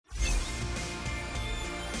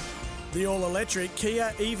The all-electric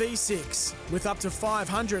Kia EV6 with up to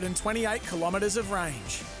 528 kilometres of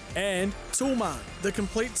range. And Toolmart, the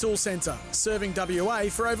complete tool centre, serving WA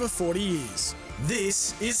for over 40 years.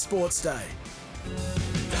 This is Sports Day.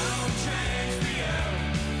 Don't change for you.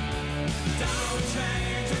 Don't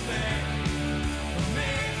change a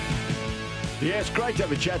thing. Yes, great to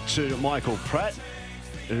have a chat to Michael Pratt,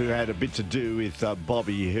 who had a bit to do with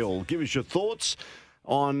Bobby Hill. Give us your thoughts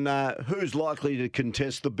on who's likely to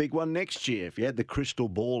contest the big one next year. If you had the crystal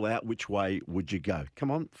ball out, which way would you go? Come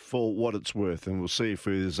on, for what it's worth, and we'll see if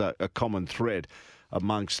there's a common thread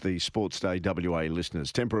amongst the Sports Day WA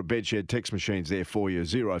listeners. Tempera Bedshed text machines there for you,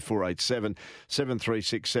 0487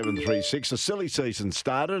 736 736. A silly season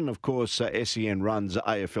started, and of course SEN runs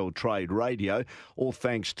AFL Trade Radio, all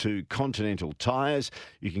thanks to Continental Tyres.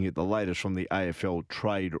 You can get the latest from the AFL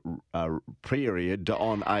Trade period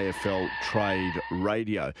on AFL Trade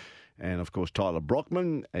Radio. And of course Tyler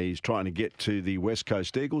Brockman, he's trying to get to the West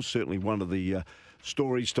Coast Eagles, certainly one of the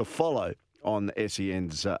stories to follow on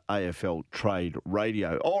SEN's AFL Trade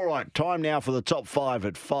Radio. All right, time now for the top 5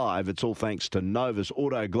 at 5. It's all thanks to Novus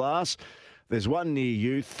Auto Glass. There's one near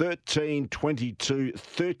you, 13 22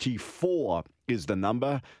 34 is the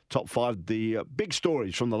number. Top 5, the big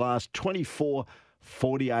stories from the last 24,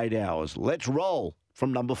 48 hours. Let's roll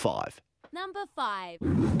from number 5. Number 5.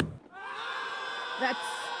 That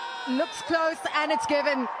looks close and it's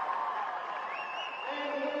given.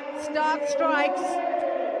 Stark strikes.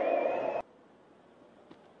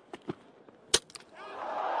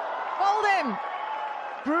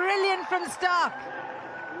 Brilliant from Stark.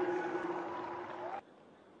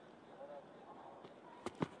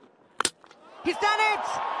 He's done it.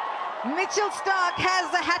 Mitchell Stark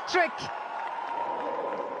has the hat trick.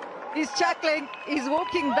 He's chuckling. He's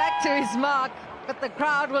walking back to his mark, but the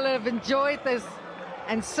crowd will have enjoyed this,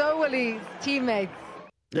 and so will his teammates.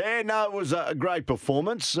 Yeah, no, it was a great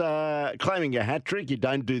performance. Claiming a hat trick, you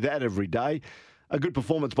don't do that every day. A good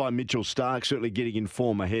performance by Mitchell Stark, certainly getting in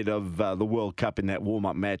form ahead of the World Cup in that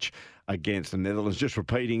warm-up match against the Netherlands. Just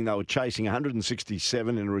repeating, they were chasing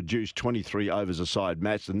 167 in a reduced 23 overs a side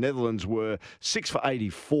match. The Netherlands were 6 for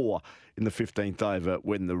 84 in the 15th over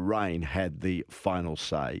when the rain had the final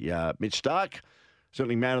say. Mitch Stark,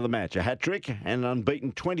 certainly man of the match, a hat-trick and an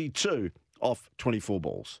unbeaten 22 off 24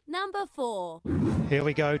 balls. Number 4. Here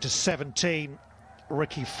we go to 17.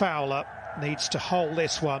 Ricky Fowler needs to hold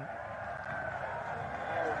this one.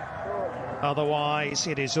 Otherwise,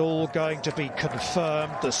 it is all going to be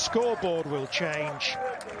confirmed. The scoreboard will change.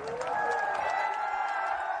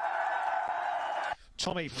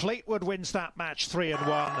 Tommy Fleetwood wins that match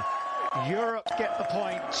 3-1. Europe get the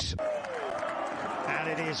point. And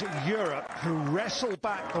it is Europe who wrestle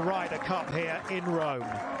back the Ryder Cup here in Rome.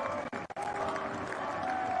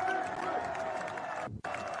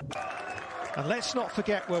 And let's not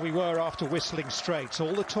forget where we were after Whistling Straits.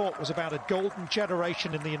 All the talk was about a golden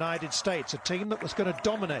generation in the United States, a team that was going to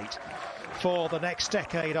dominate for the next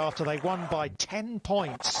decade after they won by 10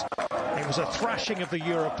 points. It was a thrashing of the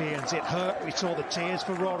Europeans. It hurt. We saw the tears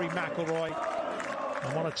for Rory McIlroy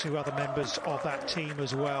and one or two other members of that team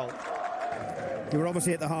as well. You were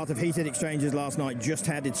obviously at the heart of heated exchanges last night. Just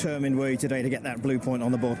how determined were you today to get that blue point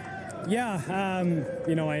on the board? Yeah, I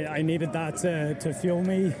needed that to fuel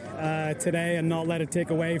me today and not let it take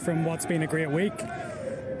away from what's been a great week.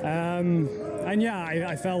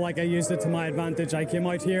 I felt like I used it to my advantage. I came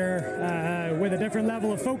out here with a different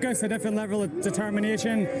level of focus, a different level of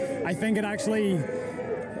determination. I think it actually,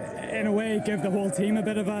 in a way, gave the whole team a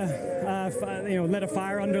bit of lit a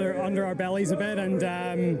fire under our bellies a bit. And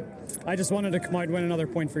I just wanted to come out and win another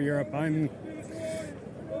point for Europe. I'm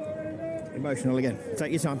emotional again.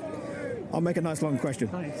 Take your time. I'll make a nice long question.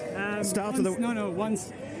 Once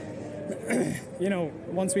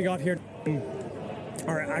we got here,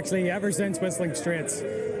 or actually ever since Whistling Straits,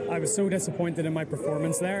 I was so disappointed in my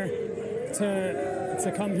performance there.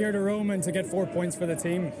 To come here to Rome and to get 4 points for the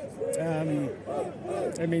team,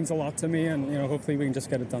 it means a lot to me, and hopefully we can just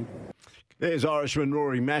get it done. There's Irishman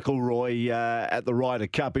Rory McIlroy at the Ryder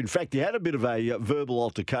Cup. In fact, he had a bit of a verbal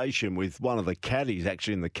altercation with one of the caddies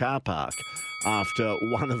actually in the car park after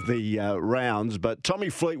one of the rounds. But Tommy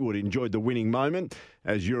Fleetwood enjoyed the winning moment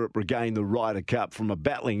as Europe regained the Ryder Cup from a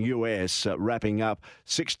battling US, wrapping up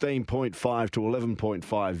 16.5 to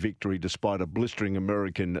 11.5 victory despite a blistering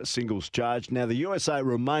American singles charge. Now, the USA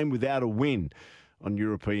remain without a win on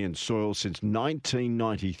European soil since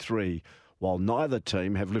 1993, while neither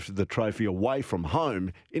team have lifted the trophy away from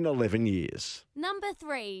home in 11 years. Number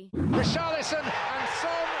 3. Richarlison and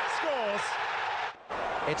Son scores.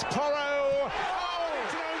 It's Porro. Oh,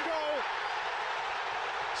 it's an own goal.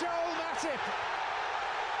 Joel Matip.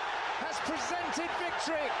 has presented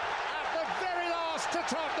victory at the very last to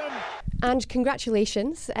Tottenham. And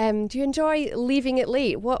congratulations. Do you enjoy leaving it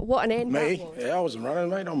late? What an end Me? that was. Yeah, I wasn't running,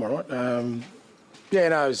 mate. I'm all right. Yeah,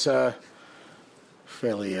 no, it was a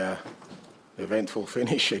fairly eventful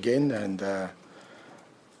finish again, and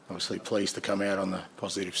obviously pleased to come out on the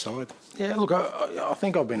positive side. Yeah, look, I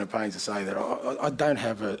think I've been at pains to say that I don't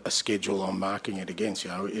have a schedule I'm marking it against.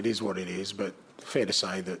 You know, it is what it is, but fair to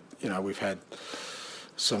say that, you know, we've had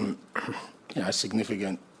some, you know,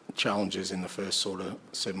 significant challenges in the first sort of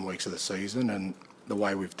 7 weeks of the season, and the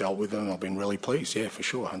way we've dealt with them, I've been really pleased. Yeah, for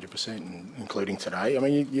sure, 100%, and including today. I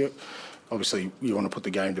mean, you obviously you want to put the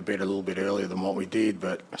game to bed a little bit earlier than what we did,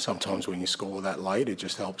 but sometimes when you score that late, it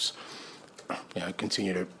just helps, you know,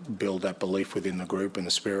 continue to build that belief within the group and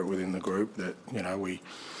the spirit within the group that, you know,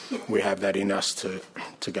 we have that in us to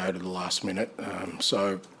go to the last minute.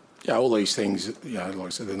 So, yeah, all these things, you know, like I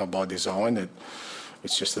said, they're not by design.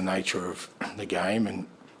 It's just the nature of the game, and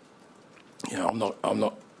you know, I'm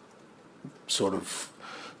not sort of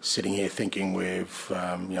sitting here thinking we've,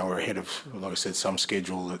 you know, we're ahead of, like I said, some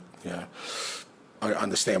schedule that, you know, I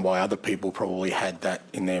understand why other people probably had that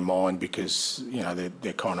in their mind because, you know,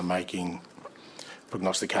 they're kind of making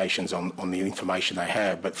prognostications on the information they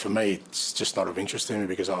have. But for me, it's just not of interest to me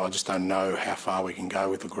because I just don't know how far we can go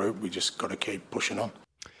with the group. We just got to keep pushing on.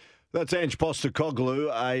 That's Ange Postecoglou.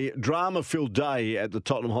 A drama-filled day at the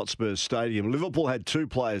Tottenham Hotspur Stadium. Liverpool had 2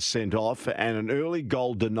 players sent off and an early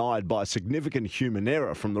goal denied by significant human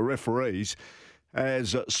error from the referees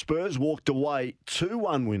as Spurs walked away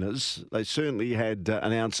 2-1 winners. They certainly had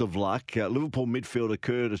an ounce of luck. Liverpool midfielder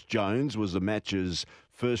Curtis Jones was the match's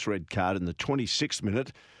first red card in the 26th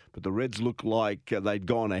minute, but the Reds looked like they'd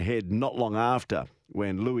gone ahead not long after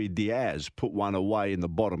when Luis Diaz put one away in the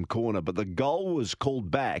bottom corner. But the goal was called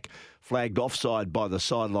back, flagged offside by the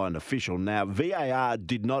sideline official. Now, VAR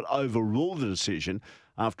did not overrule the decision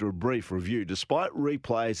after a brief review, despite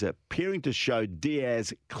replays appearing to show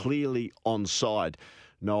Diaz clearly onside.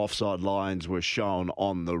 No offside lines were shown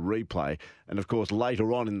on the replay. And, of course,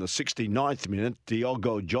 later on in the 69th minute,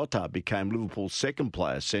 Diogo Jota became Liverpool's second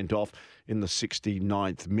player sent off in the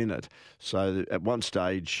 69th minute. So at one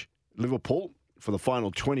stage, Liverpool, for the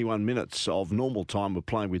final 21 minutes of normal time, were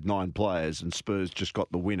playing with 9 players, and Spurs just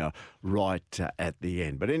got the winner right at the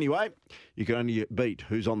end. But anyway, you can only beat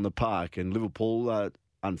who's on the park, and Liverpool,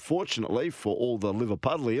 unfortunately for all the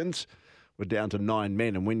Liverpudlians, we're down to 9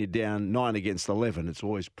 men, and when you're down 9 against 11, it's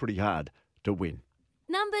always pretty hard to win.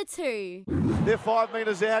 Number 2. They're 5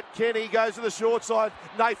 metres out. Kenny goes to the short side.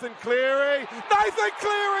 Nathan Cleary. Nathan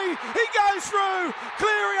Cleary! He goes through.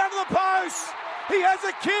 Cleary under the post. He has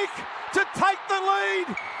a kick to take the lead.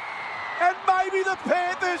 And maybe the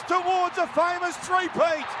Panthers towards a famous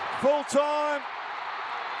three-peat. Full time.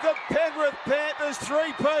 The Penrith Panthers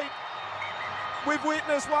three-peat. We've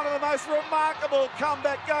witnessed one of the most remarkable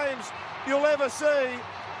comeback games you'll ever see.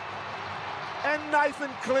 And Nathan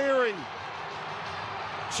Cleary.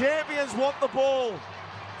 Champions want the ball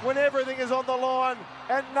when everything is on the line.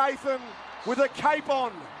 And Nathan, with a cape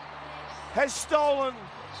on, has stolen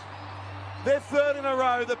their third in a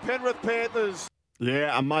row, the Penrith Panthers.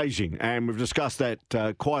 Yeah, amazing. And we've discussed that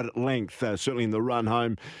quite at length, certainly in the run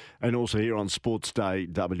home and also here on Sports Day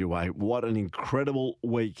WA. What an incredible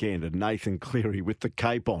weekend. And Nathan Cleary with the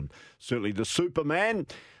cape on. Certainly the Superman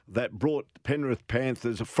that brought Penrith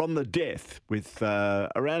Panthers from the death with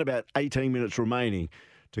around about 18 minutes remaining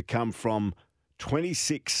to come from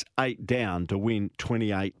 26-8 down to win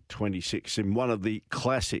 28-26 in one of the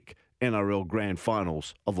classic NRL Grand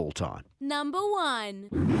Finals of all time. Number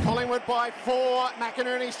 1. Collingwood by 4.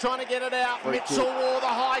 McInerney's trying to get it out. Mitchell wore the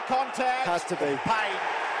high contact. Has to be. Paid.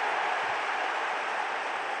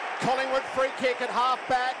 Collingwood free kick at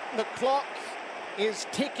half-back. The clock is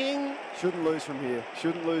ticking. Shouldn't lose from here.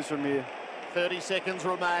 30 seconds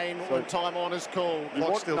remain when time on is called. You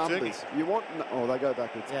want numbers. You want... Oh, they go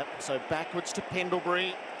backwards. Yep, so backwards to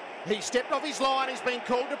Pendlebury. He stepped off his line. He's been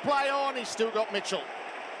called to play on. He's still got Mitchell.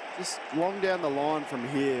 Just long down the line from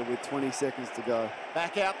here with 20 seconds to go.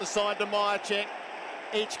 Back out the side to Myercheck.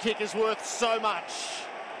 Each kick is worth so much.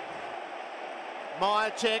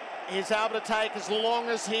 Myercheck is able to take as long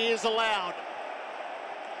as he is allowed.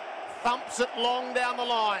 Thumps it long down the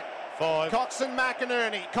line. 5. Cox and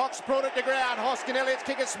McInerney. Cox brought it to ground. Hoskin Elliott's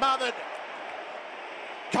kick is smothered.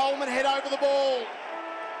 Coleman head over the ball.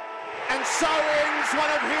 And so ends one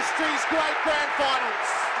of history's great grand finals.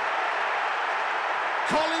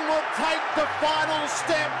 Collingwood take the final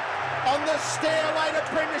step on the stairway to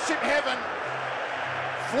premiership heaven.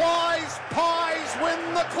 Flies, pies, win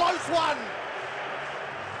the close one.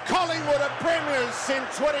 Collingwood are premiers in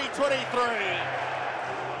 2023.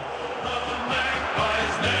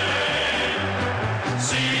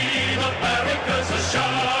 See the barricades are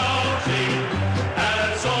shouting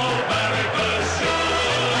as all barricades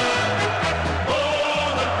should. Oh,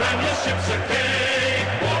 the premiership's a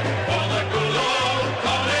cakewalk for the good old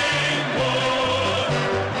Collingwood.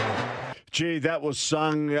 Gee, that was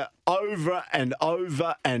sung over and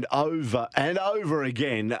over and over and over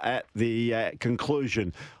again at the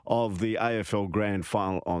conclusion of the AFL Grand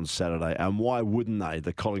Final on Saturday. And why wouldn't they?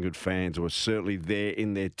 The Collingwood fans were certainly there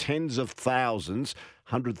in their tens of thousands,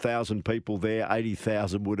 100,000 people there,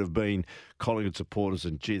 80,000 would have been Collingwood supporters.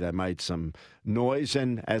 And gee, they made some noise.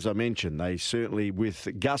 And as I mentioned, they certainly,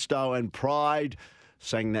 with gusto and pride,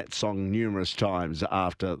 sang that song numerous times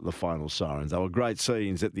after the final sirens. They were great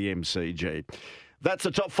scenes at the MCG. That's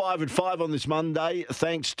the top 5 at 5 on this Monday.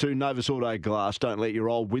 Thanks to Novus Auto Glass. Don't let your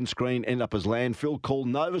old windscreen end up as landfill. Call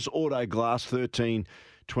Novus Auto Glass 13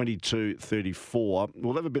 22 34.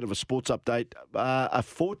 We'll have a bit of a sports update. A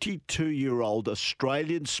 42-year-old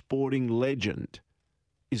Australian sporting legend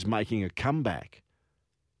is making a comeback.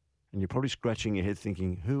 And you're probably scratching your head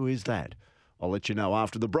thinking, who is that? I'll let you know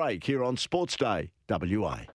after the break here on Sports Day WA.